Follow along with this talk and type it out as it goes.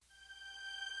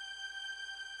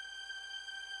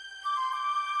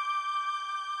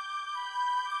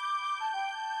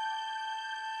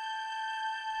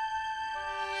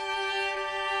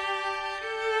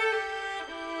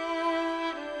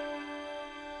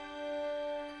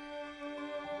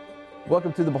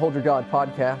Welcome to the Behold Your God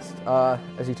podcast.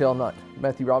 As you tell, I'm not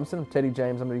Matthew Robinson. I'm Teddy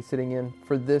James. I'm going to be sitting in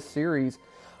for this series.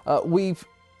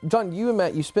 John, you and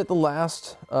Matt, you spent the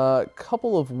last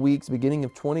couple of weeks, beginning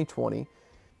of 2020,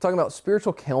 talking about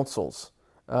spiritual counsels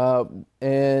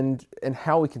and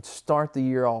how we can start the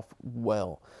year off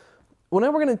well. Well,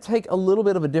 now we're going to take a little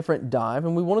bit of a different dive,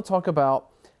 and we want to talk about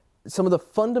some of the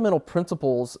fundamental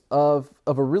principles of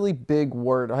a really big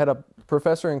word. I had a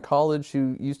professor in college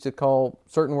who used to call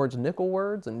certain words nickel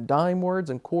words and dime words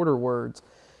and quarter words.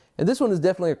 And this one is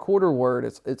definitely a quarter word.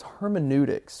 It's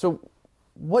hermeneutics. So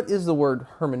what is the word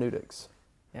hermeneutics?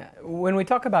 Yeah. When we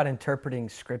talk about interpreting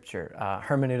Scripture,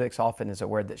 hermeneutics often is a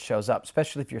word that shows up,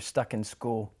 especially if you're stuck in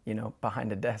school,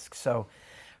 behind a desk. So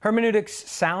hermeneutics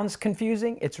sounds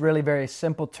confusing. It's really a very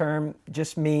simple term. It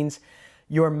just means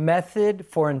your method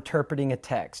for interpreting a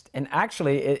text. And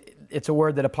actually, it's a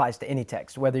word that applies to any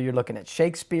text, whether you're looking at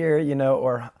Shakespeare,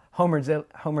 or Homer's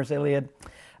Iliad.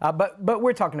 But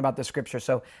we're talking about the Scripture.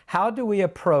 So how do we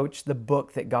approach the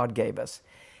book that God gave us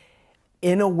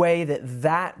in a way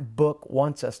that book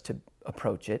wants us to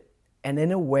approach it, and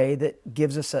in a way that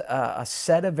gives us a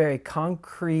set of very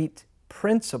concrete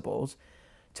principles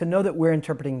to know that we're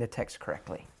interpreting the text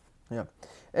correctly? Yeah.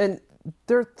 And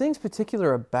there are things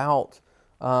particular about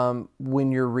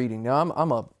when you're reading. Now,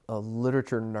 I'm a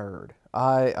literature nerd.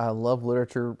 I love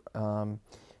literature,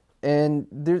 and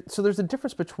there's a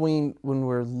difference between when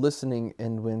we're listening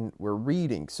and when we're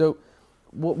reading. So,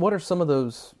 what are some of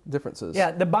those differences?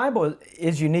 Yeah, the Bible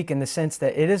is unique in the sense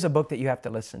that it is a book that you have to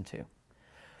listen to.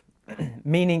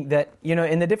 Meaning that,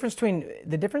 in the difference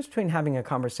between having a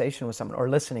conversation with someone or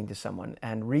listening to someone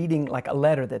and reading like a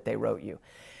letter that they wrote you.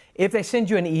 If they send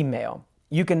you an email,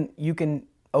 you can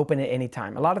open it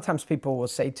anytime. A lot of times people will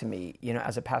say to me,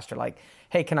 as a pastor, like,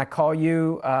 hey, can I call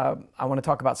you? I want to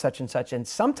talk about such and such. And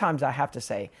sometimes I have to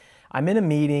say, I'm in a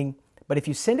meeting, but if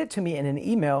you send it to me in an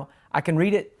email, I can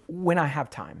read it when I have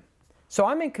time. So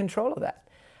I'm in control of that.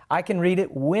 I can read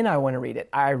it when I want to read it.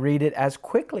 I read it as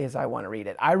quickly as I want to read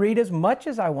it. I read as much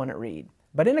as I want to read.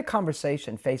 But in a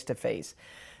conversation face to face,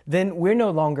 then we're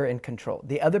no longer in control.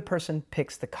 The other person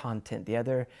picks the content. The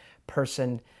other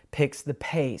person picks the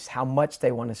pace, how much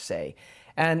they want to say.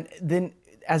 And then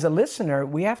as a listener,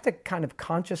 we have to kind of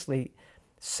consciously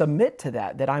submit to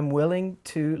that I'm willing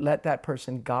to let that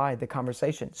person guide the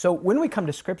conversation. So when we come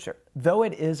to Scripture, though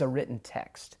it is a written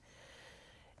text,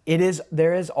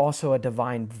 there is also a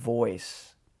divine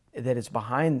voice that is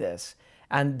behind this.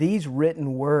 And these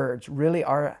written words really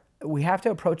we have to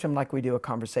approach them like we do a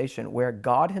conversation where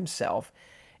God Himself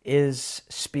is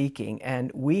speaking,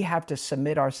 and we have to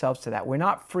submit ourselves to that. We're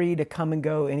not free to come and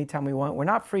go anytime we want. We're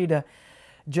not free to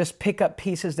just pick up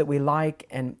pieces that we like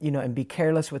and be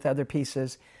careless with other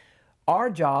pieces. Our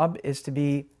job is to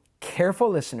be careful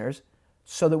listeners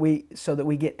so that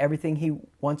we get everything He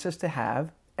wants us to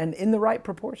have and in the right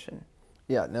proportion.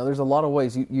 Yeah. Now, there's a lot of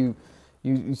ways. You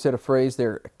said a phrase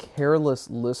there, a careless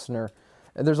listener,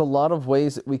 and there's a lot of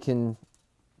ways that we can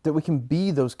be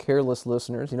those careless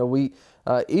listeners. We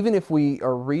even if we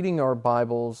are reading our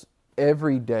Bibles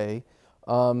every day,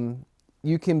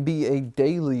 you can be a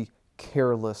daily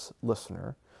careless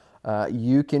listener.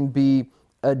 You can be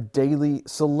a daily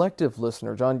selective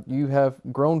listener. John, you have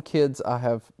grown kids. I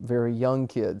have very young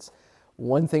kids.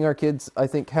 One thing our kids, I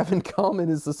think, have in common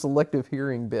is the selective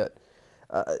hearing bit.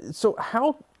 So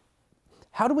how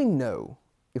do we know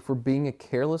if we're being a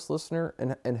careless listener,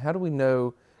 and how do we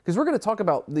know? Because we're going to talk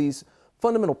about these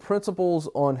fundamental principles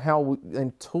on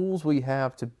and tools we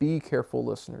have to be careful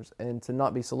listeners and to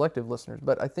not be selective listeners.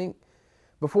 But I think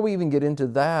before we even get into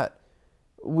that,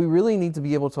 we really need to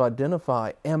be able to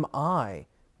identify, am I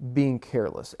being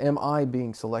careless? Am I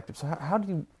being selective? So how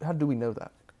do we know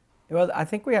that? Well, I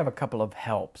think we have a couple of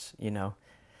helps,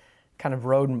 kind of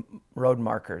road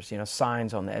markers,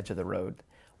 signs on the edge of the road.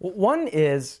 One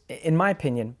is, in my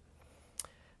opinion,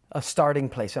 a starting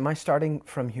place. Am I starting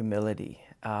from humility?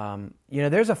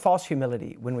 There's a false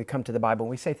humility when we come to the Bible.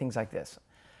 We say things like this.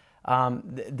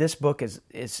 This book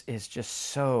is just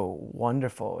so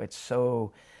wonderful. It's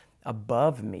so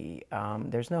above me.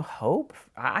 There's no hope.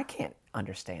 I can't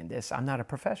understand this. I'm not a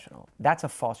professional. That's a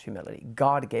false humility.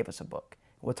 God gave us a book.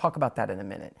 We'll talk about that in a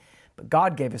minute. But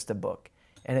God gave us the book,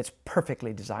 and it's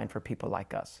perfectly designed for people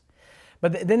like us.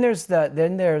 But then there's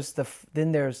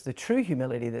the true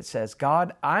humility that says,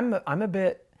 God, I'm a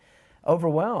bit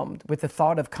overwhelmed with the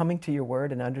thought of coming to your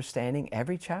word and understanding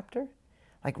every chapter.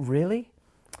 Like, really?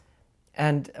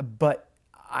 But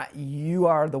you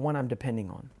are the one I'm depending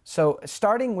on. So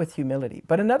starting with humility.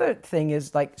 But another thing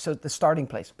is the starting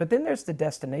place. But then there's the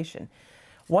destination.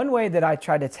 One way that I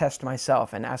try to test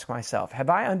myself and ask myself, have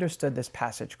I understood this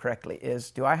passage correctly,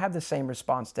 is do I have the same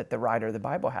response that the writer of the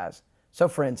Bible has? So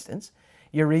for instance,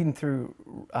 you're reading through,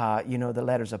 the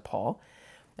letters of Paul.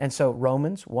 And so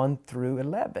Romans 1 through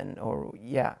 11,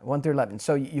 1 through 11.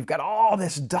 So you've got all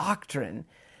this doctrine.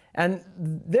 And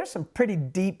there's some pretty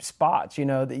deep spots,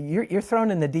 you're thrown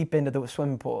in the deep end of the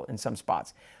swimming pool in some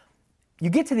spots. You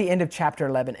get to the end of chapter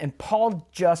 11, and Paul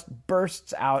just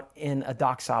bursts out in a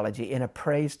doxology, in a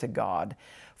praise to God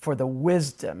for the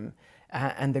wisdom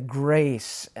and the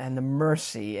grace and the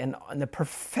mercy and the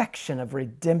perfection of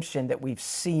redemption that we've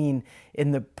seen in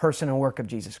the person and work of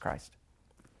Jesus Christ.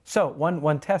 So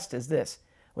one test is this.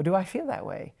 Well, do I feel that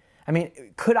way? I mean,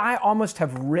 could I almost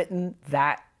have written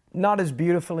that? Not as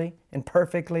beautifully and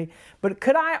perfectly, but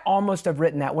could I almost have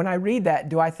written that? When I read that,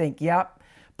 do I think, yep,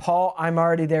 Paul, I'm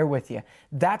already there with you?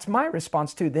 That's my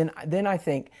response too. Then I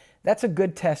think, that's a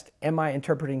good test. Am I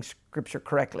interpreting Scripture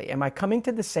correctly? Am I coming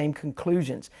to the same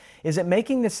conclusions? Is it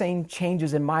making the same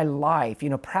changes in my life,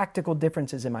 practical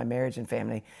differences in my marriage and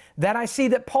family that I see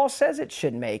that Paul says it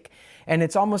should make? And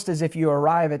it's almost as if you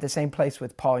arrive at the same place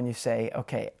with Paul and you say,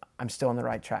 okay, I'm still on the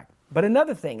right track. But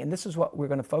another thing, and this is what we're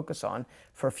going to focus on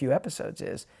for a few episodes,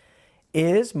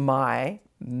 is my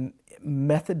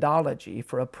methodology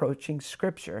for approaching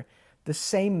Scripture the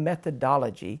same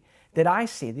methodology that I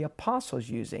see the apostles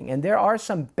using? And there are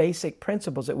some basic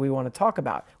principles that we want to talk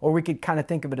about, or we could kind of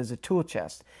think of it as a tool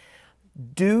chest.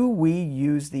 Do we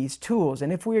use these tools?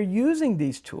 And if we're using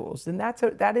these tools, then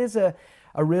that is a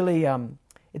really,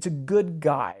 it's a good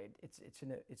guide.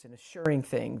 It's an assuring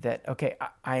thing that, okay,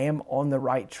 I am on the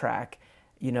right track,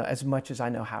 as much as I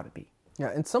know how to be. Yeah,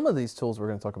 and some of these tools we're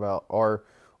going to talk about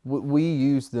we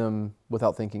use them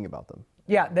without thinking about them.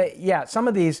 Yeah, some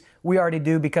of these we already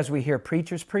do because we hear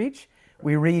preachers preach,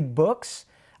 we read books,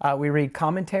 we read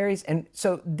commentaries, and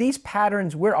so these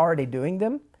patterns, we're already doing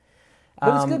them.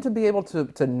 But it's good to be able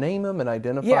to name them and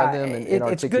identify them and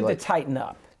articulate. It's good to tighten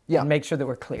up. And make sure that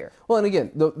we're clear. Well, and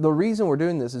again, the reason we're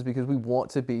doing this is because we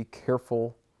want to be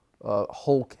careful,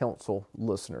 whole counsel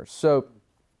listeners. So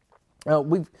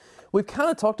we've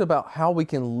kind of talked about how we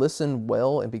can listen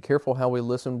well and be careful how we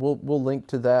listen. We'll link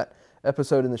to that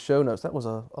episode in the show notes. That was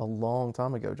a long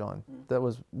time ago, John. That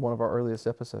was one of our earliest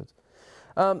episodes.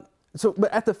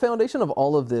 But at the foundation of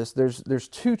all of this, there's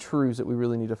two truths that we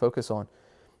really need to focus on.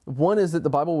 One is that the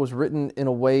Bible was written in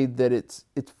a way that it's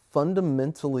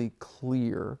fundamentally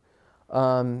clear,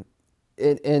 and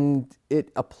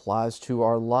it applies to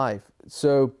our life.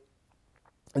 So,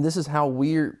 and this is how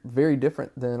we're very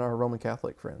different than our Roman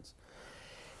Catholic friends.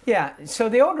 Yeah, so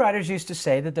the old writers used to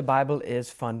say that the Bible is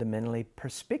fundamentally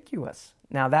perspicuous.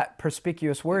 Now that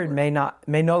perspicuous word may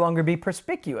no longer be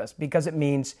perspicuous because it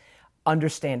means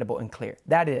understandable and clear.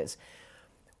 That is,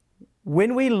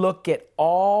 when we look at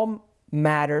all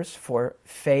matters for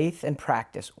faith and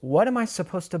practice, what am I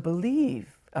supposed to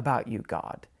believe about you,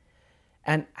 God?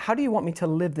 And how do you want me to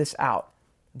live this out?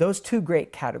 Those two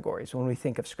great categories when we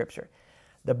think of Scripture.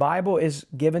 The Bible is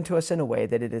given to us in a way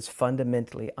that it is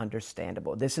fundamentally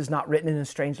understandable. This is not written in a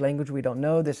strange language we don't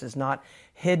know. This is not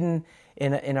hidden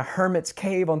in a hermit's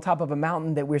cave on top of a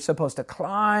mountain that we're supposed to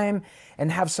climb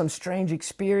and have some strange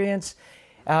experience.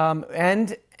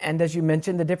 And as you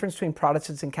mentioned, the difference between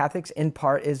Protestants and Catholics in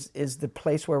part is the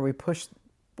place where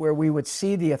we would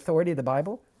see the authority of the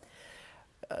Bible.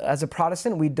 As a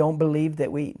Protestant, we don't believe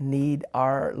that we need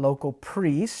our local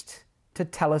priest to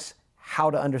tell us how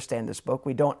to understand this book.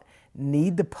 We don't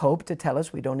need the Pope to tell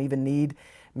us. We don't even need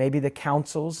maybe the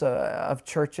councils of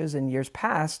churches in years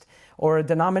past or a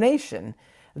denomination.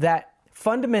 That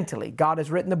fundamentally, God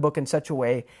has written the book in such a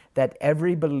way that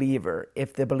every believer,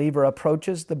 if the believer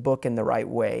approaches the book in the right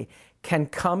way, can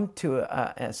come to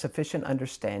a sufficient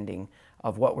understanding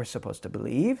of what we're supposed to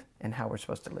believe and how we're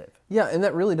supposed to live. Yeah, and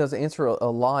that really does answer a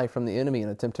lie from the enemy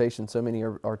and a temptation so many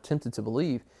are tempted to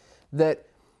believe, that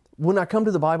when I come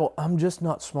to the Bible, I'm just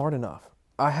not smart enough.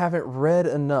 I haven't read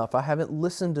enough. I haven't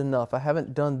listened enough. I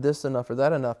haven't done this enough or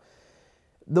that enough.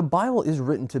 The Bible is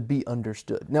written to be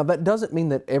understood. Now, that doesn't mean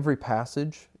that every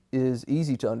passage is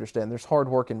easy to understand. There's hard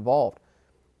work involved.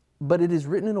 But it is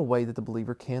written in a way that the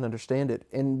believer can understand it.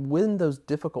 And when those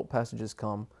difficult passages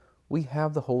come, we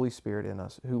have the Holy Spirit in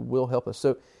us who will help us.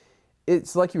 So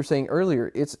it's like you were saying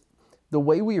earlier, it's the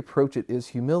way we approach it is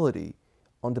humility,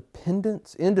 on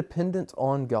independence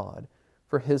on God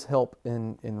for His help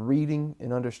in reading,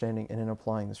 in understanding, and in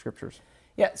applying the Scriptures.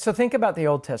 Yeah, so think about the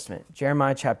Old Testament,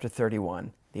 Jeremiah chapter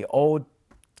 31. The Old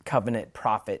Covenant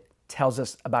prophet tells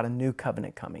us about a new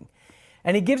covenant coming.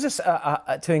 And he gives us,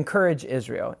 to encourage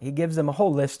Israel, he gives them a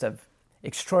whole list of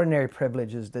extraordinary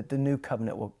privileges that the new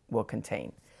covenant will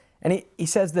contain. And he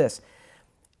says this.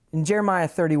 In Jeremiah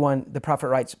 31, the prophet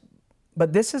writes,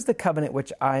 "But this is the covenant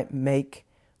which I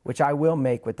will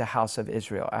make with the house of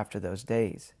Israel after those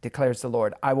days, declares the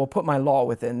Lord. I will put my law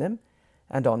within them,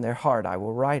 and on their heart I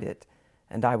will write it,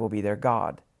 and I will be their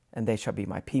God, and they shall be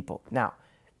my people." Now,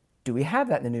 do we have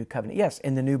that in the new covenant? Yes,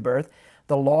 in the new birth,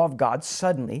 the law of God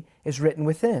suddenly is written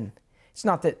within. It's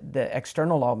not that the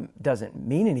external law doesn't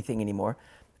mean anything anymore,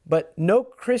 but no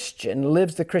Christian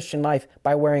lives the Christian life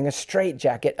by wearing a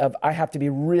straitjacket of, I have to be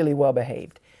really well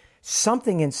behaved.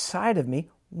 Something inside of me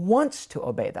wants to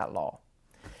obey that law.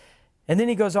 And then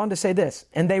he goes on to say this,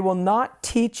 "And they will not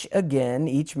teach again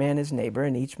each man his neighbor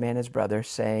and each man his brother,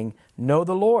 saying, 'Know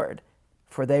the Lord,'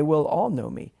 for they will all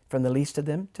know me, from the least of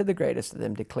them to the greatest of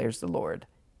them, declares the Lord."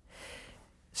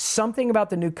 Something about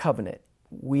the new covenant.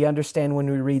 We understand when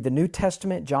we read the New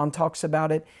Testament, John talks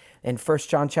about it. In 1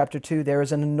 John chapter 2, there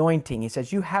is an anointing. He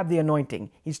says, you have the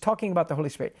anointing. He's talking about the Holy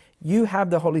Spirit. You have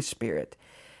the Holy Spirit,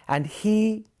 and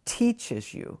He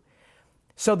teaches you.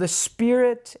 So the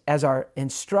Spirit as our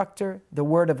instructor, the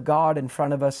Word of God in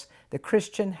front of us, the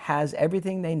Christian has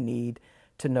everything they need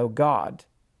to know God.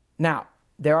 Now,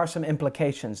 there are some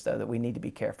implications, though, that we need to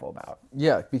be careful about.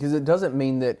 Yeah, because it doesn't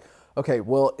mean that, okay,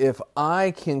 well, if I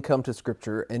can come to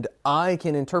Scripture and I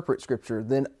can interpret Scripture,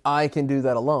 then I can do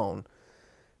that alone.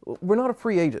 We're not a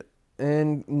free agent,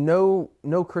 and no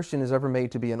Christian is ever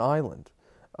made to be an island.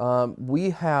 We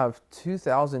have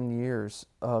 2,000 years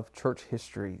of church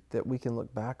history that we can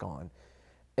look back on.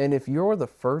 And if you're the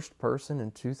first person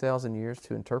in 2,000 years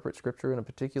to interpret Scripture in a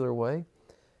particular way,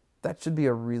 that should be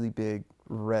a really big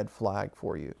red flag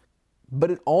for you. But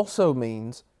it also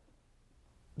means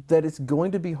that it's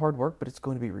going to be hard work, but it's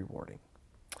going to be rewarding.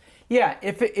 Yeah,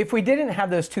 if we didn't have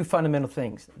those two fundamental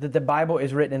things, that the Bible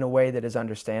is written in a way that is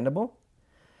understandable,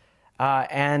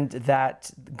 and that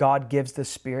God gives the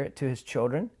Spirit to His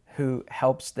children who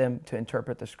helps them to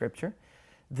interpret the Scripture,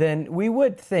 then we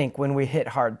would think when we hit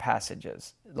hard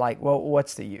passages, like, well,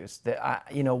 what's the use?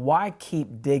 Why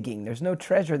keep digging? There's no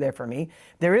treasure there for me.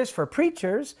 There is for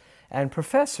preachers and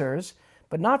professors,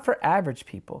 but not for average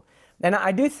people. And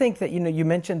I do think that, you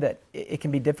mentioned that it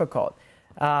can be difficult.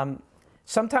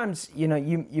 Sometimes,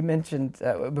 you mentioned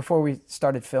before we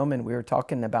started filming, we were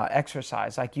talking about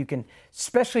exercise. Like you can,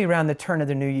 especially around the turn of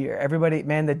the new year, everybody,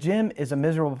 man, the gym is a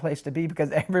miserable place to be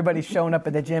because everybody's showing up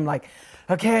at the gym like,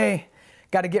 okay,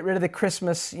 got to get rid of the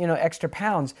Christmas, extra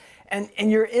pounds.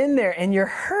 And you're in there and you're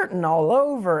hurting all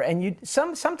over. And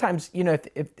sometimes,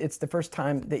 if it's the first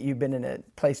time that you've been in a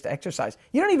place to exercise,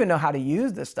 you don't even know how to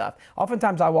use this stuff.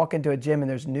 Oftentimes I walk into a gym and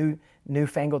there's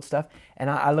newfangled stuff. And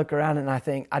I look around and I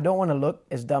think, I don't want to look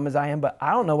as dumb as I am, but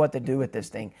I don't know what to do with this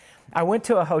thing. I went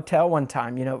to a hotel one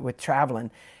time, with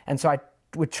traveling. And so I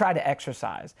would try to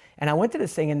exercise. And I went to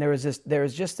this thing and there was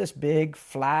just this big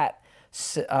flat,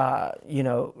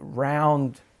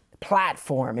 round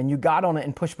platform, and you got on it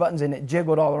and pushed buttons and it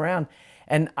jiggled all around.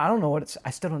 And I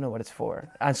still don't know what it's for.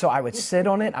 And so I would sit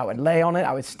on it, I would lay on it,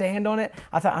 I would stand on it.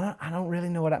 I thought, I don't really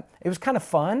know it was kind of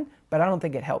fun, but I don't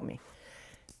think it helped me.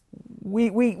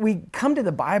 We come to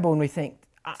the Bible and we think,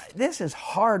 this is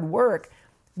hard work,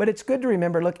 but it's good to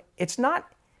remember, look, it's not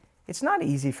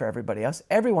easy for everybody else.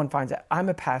 Everyone finds it. I'm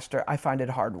a pastor, I find it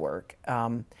hard work.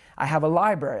 I have a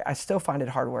library, I still find it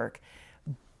hard work.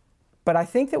 But I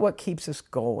think that what keeps us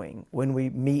going when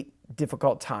we meet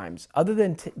difficult times, other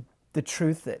than the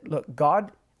truth that, look,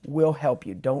 God will help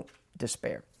you, don't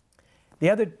despair. The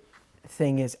other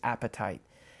thing is appetite.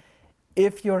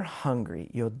 If you're hungry,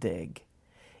 you'll dig.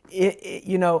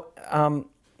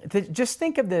 Just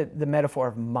think of the metaphor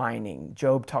of mining.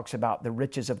 Job talks about the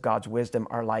riches of God's wisdom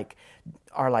are like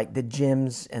the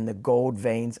gems and the gold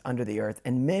veins under the earth.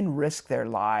 And men risk their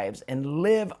lives and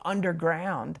live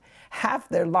underground half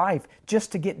their life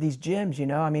just to get these gems,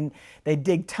 they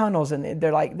dig tunnels and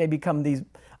they become these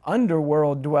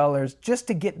underworld dwellers just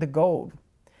to get the gold.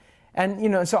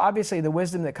 And, so obviously the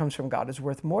wisdom that comes from God is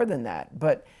worth more than that.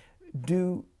 But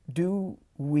do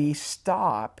we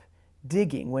stop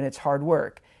digging when it's hard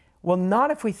work? Well,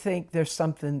 not if we think there's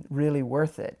something really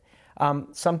worth it.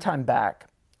 Sometime back,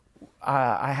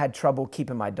 I had trouble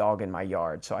keeping my dog in my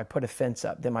yard, so I put a fence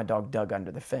up. Then my dog dug under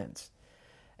the fence.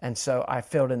 And so I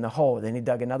filled in the hole. Then he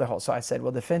dug another hole. So I said,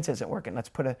 well, the fence isn't working. Let's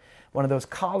put one of those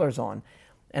collars on.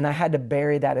 And I had to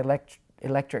bury that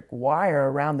electric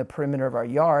wire around the perimeter of our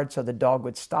yard so the dog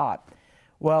would stop.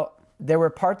 Well, there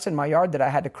were parts in my yard that I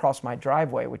had to cross my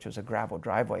driveway, which was a gravel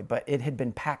driveway, but it had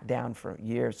been packed down for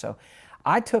years. So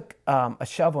I took a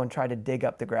shovel and tried to dig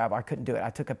up the gravel. I couldn't do it. I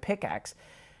took a pickaxe.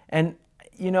 And,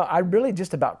 I really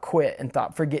just about quit and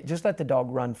thought, forget, just let the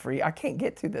dog run free. I can't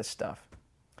get through this stuff.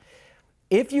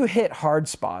 if you hit hard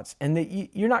spots and that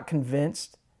you're not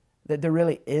convinced that there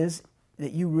really is,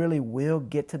 that you really will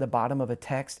get to the bottom of a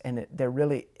text and that there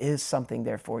really is something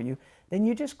there for you, then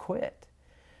you just quit.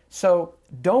 So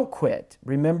don't quit.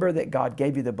 Remember that God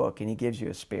gave you the book and He gives you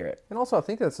a spirit. And also, I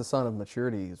think that's a sign of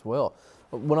maturity as well.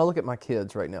 When I look at my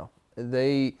kids right now,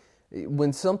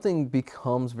 when something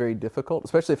becomes very difficult,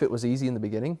 especially if it was easy in the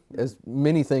beginning, as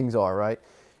many things are, right?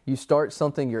 You start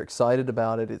something, you're excited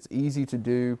about it, it's easy to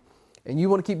do, and you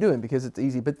want to keep doing because it's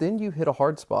easy, but then you hit a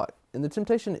hard spot, and the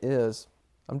temptation is,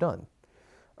 I'm done.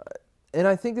 And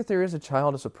I think that there is a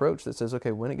childish approach that says,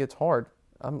 okay, when it gets hard,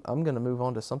 I'm going to move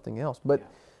on to something else.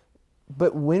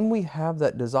 But when we have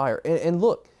that desire, and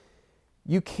look,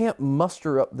 you can't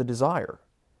muster up the desire.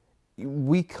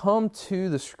 We come to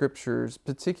the Scriptures,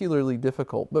 particularly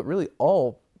difficult, but really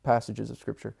all passages of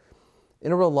Scripture,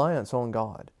 in a reliance on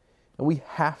God. And we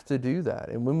have to do that.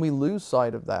 And when we lose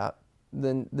sight of that,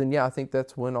 then yeah, I think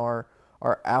that's when our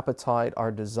appetite,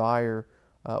 our desire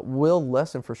will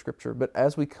lessen for Scripture. But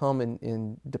as we come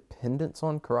in dependence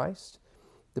on Christ,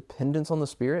 dependence on the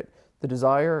Spirit, the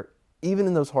desire, even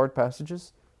in those hard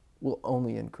passages, will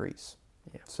only increase.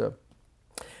 Yeah. So,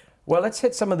 well, let's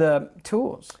hit some of the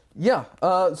tools. Yeah.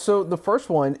 So the first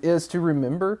one is to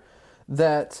remember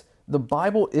that the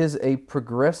Bible is a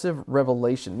progressive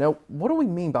revelation. Now, what do we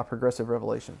mean by progressive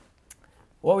revelation?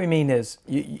 What we mean is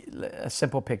a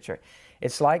simple picture.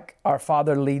 It's like our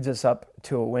Father leads us up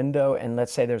to a window, and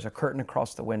let's say there's a curtain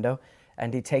across the window,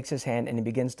 and He takes His hand and He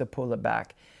begins to pull it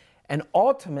back. And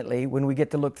ultimately, when we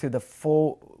get to look through the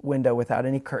full window without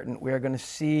any curtain, we are going to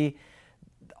see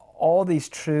all these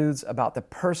truths about the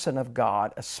person of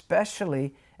God,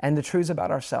 especially, and the truths about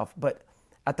ourselves. But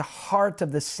at the heart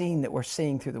of the scene that we're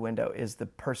seeing through the window is the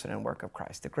person and work of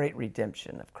Christ, the great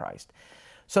redemption of Christ.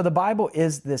 So the Bible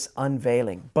is this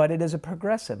unveiling, but it is a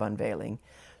progressive unveiling.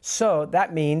 So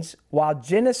that means while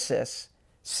Genesis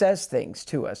says things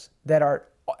to us that are,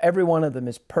 every one of them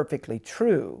is perfectly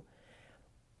true,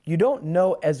 you don't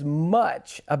know as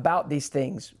much about these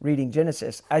things reading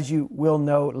Genesis as you will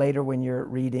know later when you're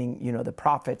reading, the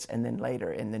prophets and then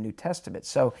later in the New Testament.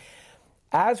 So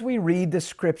as we read the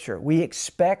Scripture, we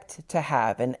expect to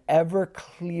have an ever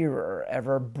clearer,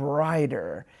 ever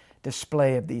brighter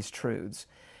display of these truths.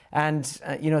 And,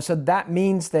 so that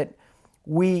means that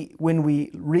when we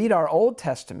read our Old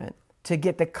Testament, to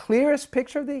get the clearest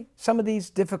picture of some of these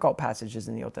difficult passages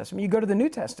in the Old Testament, you go to the New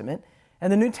Testament,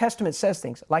 and the New Testament says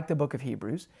things, like the book of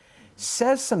Hebrews,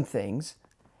 says some things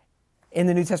in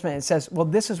the New Testament and says, well,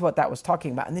 this is what that was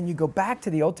talking about. And then you go back to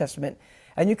the Old Testament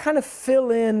and you kind of fill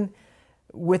in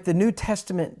with the New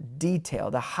Testament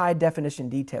detail, the high definition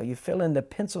detail. You fill in the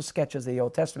pencil sketches of the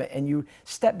Old Testament and you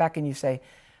step back and you say,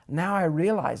 now I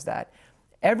realize that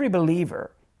every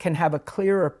believer can have a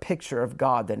clearer picture of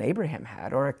God than Abraham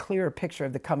had, or a clearer picture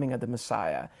of the coming of the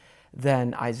Messiah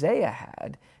than Isaiah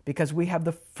had, because we have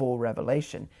the full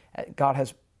revelation. God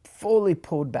has fully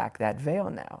pulled back that veil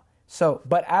now. So,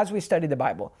 but as we study the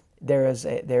Bible, there is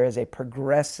a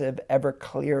progressive, ever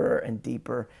clearer and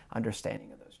deeper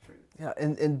understanding of those truths. Yeah,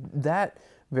 and that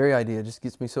very idea just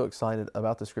gets me so excited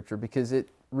about the Scripture because it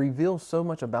reveals so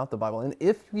much about the Bible. And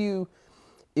if you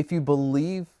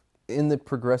believe in the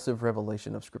progressive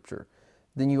revelation of Scripture,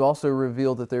 then you also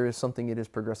reveal that there is something it is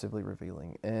progressively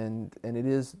revealing, and it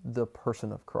is the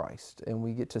person of Christ, and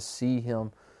we get to see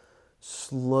Him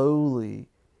slowly.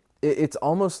 It's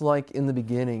almost like in the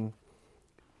beginning,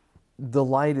 the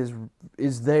light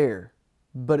is there,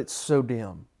 but it's so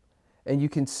dim, and you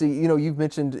can see. You've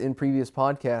mentioned in previous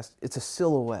podcasts, it's a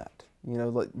silhouette.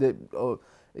 Like that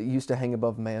it used to hang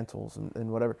above mantles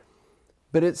and whatever,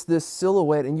 but it's this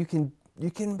silhouette, and you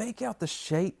can make out the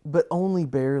shape, but only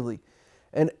barely.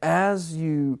 And as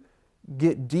you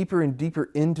get deeper and deeper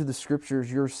into the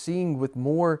Scriptures, you're seeing with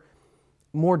more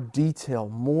detail,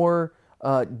 more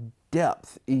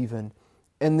depth even.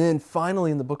 And then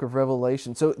finally in the book of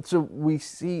Revelation, so we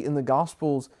see in the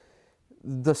Gospels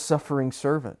the suffering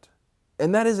servant.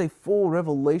 And that is a full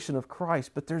revelation of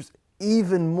Christ, but there's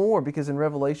even more because in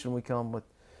Revelation we come with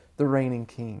the reigning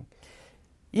King.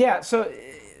 Yeah, so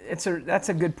that's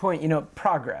a good point.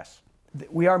 Progress.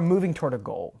 We are moving toward a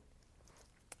goal.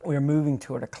 We are moving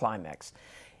toward a climax.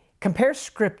 Compare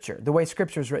Scripture, the way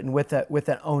Scripture is written, with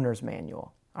an owner's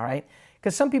manual, all right?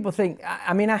 Because some people think,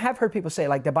 I have heard people say,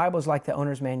 like, the Bible is like the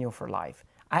owner's manual for life.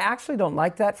 I actually don't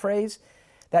like that phrase,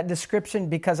 that description,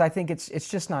 because I think it's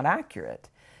just not accurate.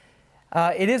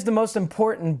 It is the most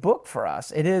important book for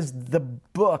us. It is the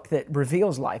book that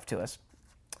reveals life to us.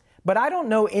 But I don't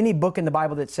know any book in the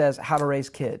Bible that says how to raise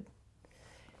kids,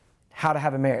 how to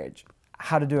have a marriage,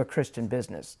 how to do a Christian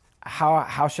business,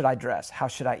 how should I dress? How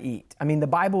should I eat? I mean, the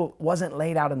Bible wasn't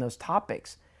laid out in those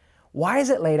topics. Why is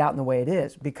it laid out in the way it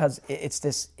is? Because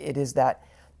it is that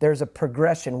there's a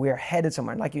progression. We are headed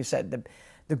somewhere. Like you said,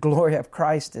 the glory of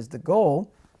Christ is the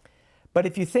goal. But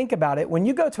if you think about it, when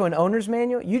you go to an owner's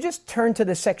manual, you just turn to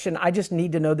the section, I just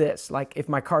need to know this. Like if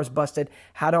my car's busted,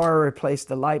 how do I replace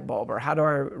the light bulb? Or how do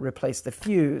I replace the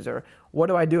fuse? Or what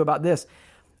do I do about this?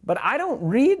 But I don't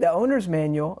read the owner's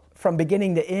manual from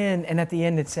beginning to end and at the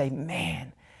end and say,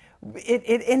 man,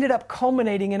 it ended up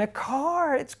culminating in a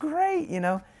car. It's great, you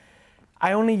know.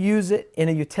 I only use it in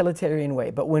a utilitarian way.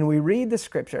 But when we read the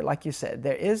scripture, like you said,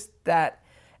 there is that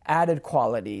added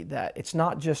quality that it's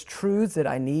not just truths that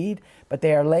I need, but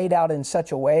they are laid out in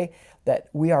such a way that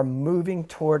we are moving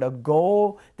toward a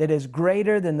goal that is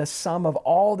greater than the sum of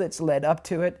all that's led up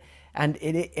to it. And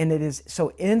it is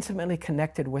so intimately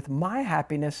connected with my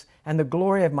happiness and the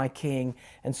glory of my King.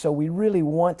 And so we really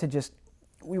want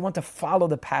to follow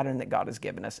the pattern that God has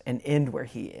given us and end where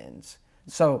He ends.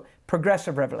 So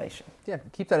progressive revelation. Yeah,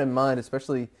 keep that in mind,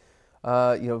 especially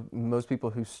most people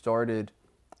who started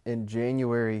in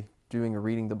January doing a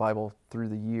reading the Bible through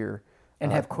the year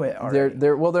and have quit already.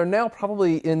 They're now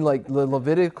probably in like the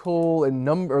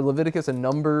Leviticus and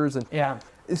Numbers and yeah.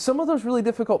 Some of those really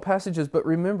difficult passages, but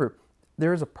remember,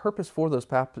 there is a purpose for those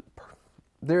passages,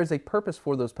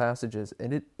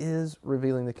 and it is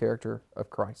revealing the character of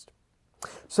Christ.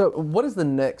 So, what is the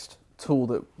next tool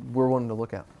that we're wanting to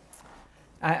look at?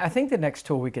 I think the next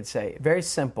tool we could say, very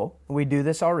simple. We do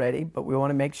this already, but we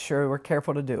want to make sure we're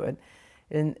careful to do it.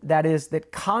 And that is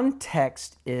that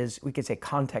context is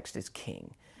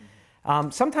king.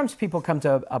 Sometimes people come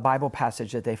to a Bible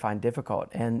passage that they find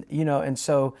difficult, and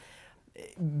so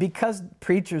because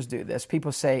preachers do this,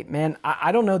 people say, man,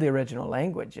 I don't know the original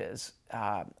languages.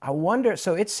 I wonder,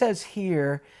 so it says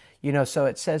here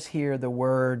the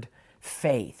word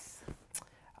faith.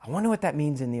 I wonder what that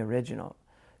means in the original.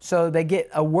 So they get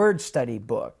a word study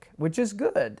book, which is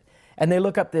good. And they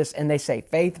look up this and they say,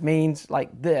 faith means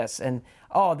like this. And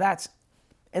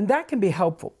that can be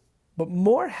helpful. But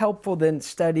more helpful than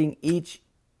studying each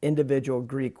individual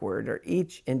Greek word or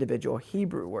each individual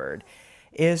Hebrew word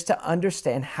is to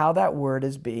understand how that word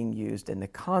is being used in the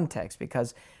context,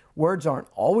 because words aren't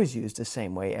always used the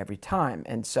same way every time.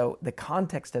 And so the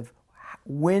context of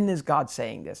when is God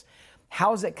saying this?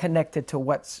 How is it connected to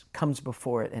what comes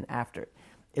before it and after it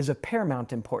is of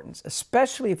paramount importance,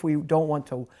 especially if we don't want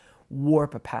to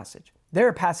warp a passage. There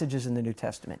are passages in the New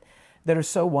Testament that are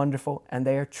so wonderful and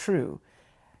they are true.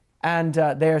 And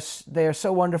they are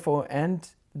so wonderful and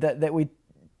that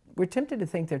we're tempted to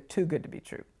think they're too good to be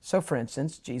true. So for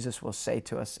instance, Jesus will say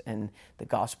to us in the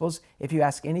Gospels, if you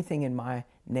ask anything in my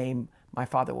name, my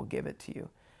Father will give it to you.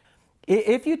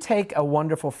 If you take a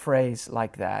wonderful phrase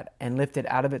like that and lift it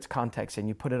out of its context and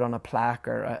you put it on a plaque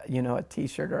or a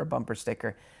T-shirt or a bumper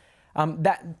sticker,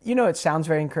 it sounds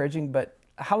very encouraging, but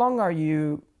how long are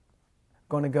you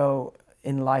going to go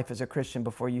in life as a Christian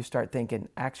before you start thinking,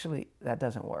 actually, that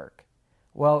doesn't work?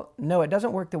 Well, no, it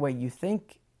doesn't work the way you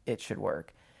think it should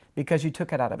work because you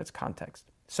took it out of its context.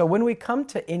 So when we come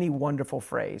to any wonderful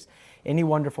phrase, any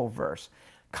wonderful verse,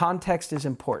 context is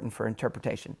important for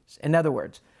interpretation. In other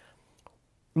words,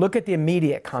 look at the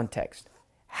immediate context.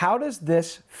 How does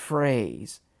this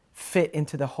phrase fit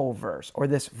into the whole verse, or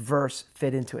this verse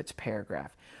fit into its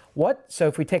paragraph? So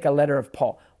if we take a letter of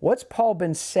Paul, what's Paul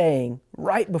been saying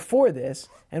right before this,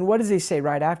 and what does he say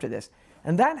right after this?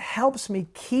 And that helps me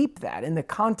keep that in the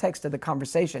context of the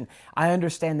conversation. I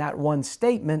understand that one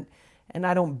statement, and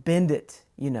I don't bend it,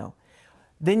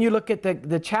 Then you look at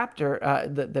the chapter,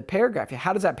 the paragraph.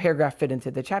 How does that paragraph fit into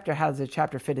the chapter? How does the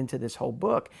chapter fit into this whole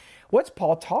book? What's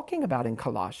Paul talking about in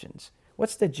Colossians?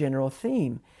 What's the general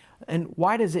theme? And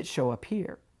why does it show up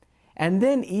here? And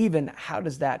then even how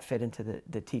does that fit into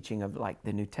the teaching of like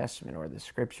the New Testament or the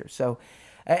Scripture? So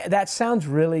that sounds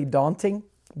really daunting,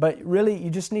 but really you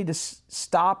just need to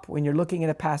stop when you're looking at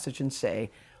a passage and say,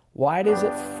 why does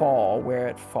it fall where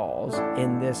it falls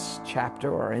in this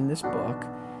chapter or in this book?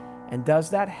 And does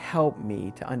that help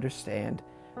me to understand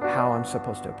how I'm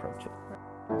supposed to approach it?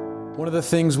 One of the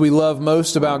things we love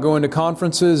most about going to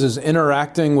conferences is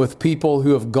interacting with people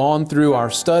who have gone through our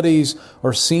studies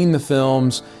or seen the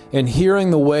films and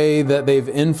hearing the way that they've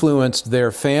influenced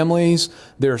their families,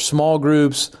 their small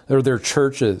groups, or their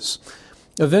churches.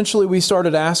 Eventually, we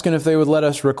started asking if they would let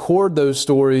us record those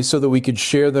stories so that we could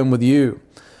share them with you.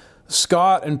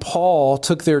 Scott and Paul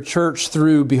took their church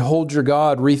through Behold Your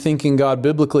God, Rethinking God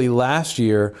Biblically last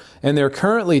year, and they're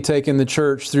currently taking the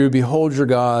church through Behold Your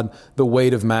God, The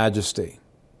Weight of Majesty.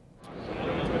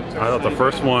 I thought the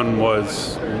first one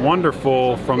was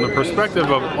wonderful from the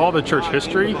perspective of all the church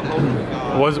history.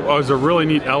 Was a really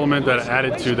neat element that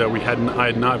added to that I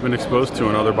had not been exposed to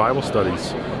in other Bible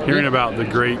studies. Hearing about the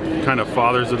great kind of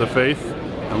fathers of the faith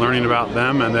and learning about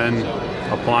them, and then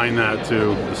applying that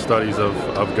to the studies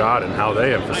of God and how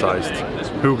they emphasized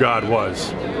who God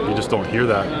was. You just don't hear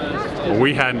that.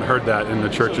 We hadn't heard that in the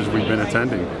churches we've been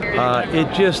attending.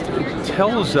 It just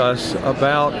tells us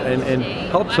about and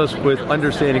helps us with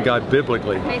understanding God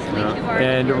biblically.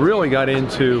 And really got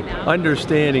into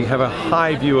understanding, have a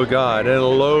high view of God and a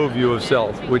low view of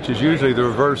self, which is usually the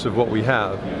reverse of what we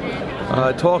have.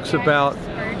 It talks about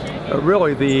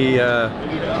really the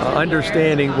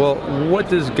understanding, well, what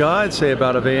does God say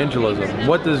about evangelism?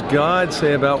 What does God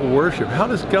say about worship? How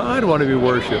does God want to be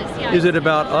worshiped? Is it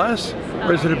about us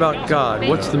or is it about God?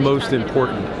 What's the most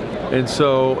important? And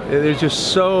so there's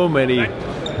just so many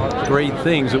great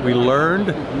things that we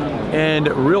learned and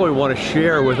really want to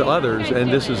share with others,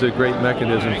 and this is a great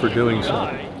mechanism for doing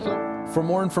so. For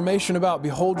more information about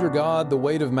Behold Your God, The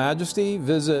Weight of Majesty,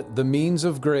 visit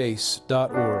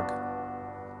themeansofgrace.org.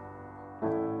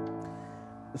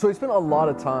 So we spent a lot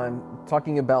of time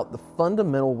talking about the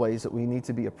fundamental ways that we need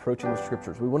to be approaching the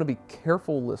Scriptures. We want to be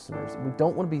careful listeners. We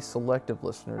don't want to be selective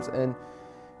listeners. And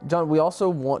John, we also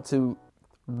want to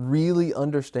really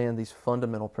understand these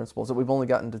fundamental principles that we've only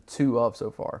gotten to 2 of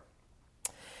so far.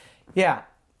 Yeah,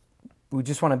 we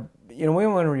just want to, we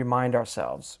want to remind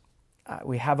ourselves,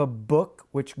 we have a book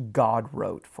which God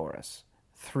wrote for us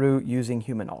through using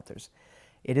human authors.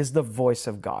 It is the voice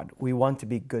of God. We want to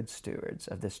be good stewards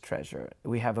of this treasure.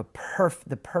 We have the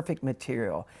perfect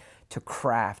material to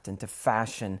craft and to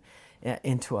fashion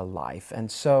into a life.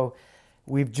 And so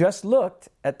we've just looked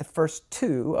at the first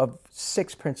 2 of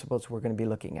 6 principles we're going to be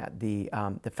looking at. The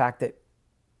fact that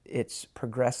it's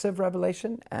progressive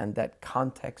revelation and that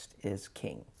context is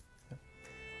king.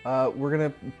 We're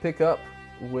going to pick up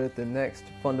with the next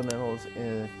fundamentals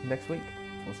next week.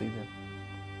 We'll see you then.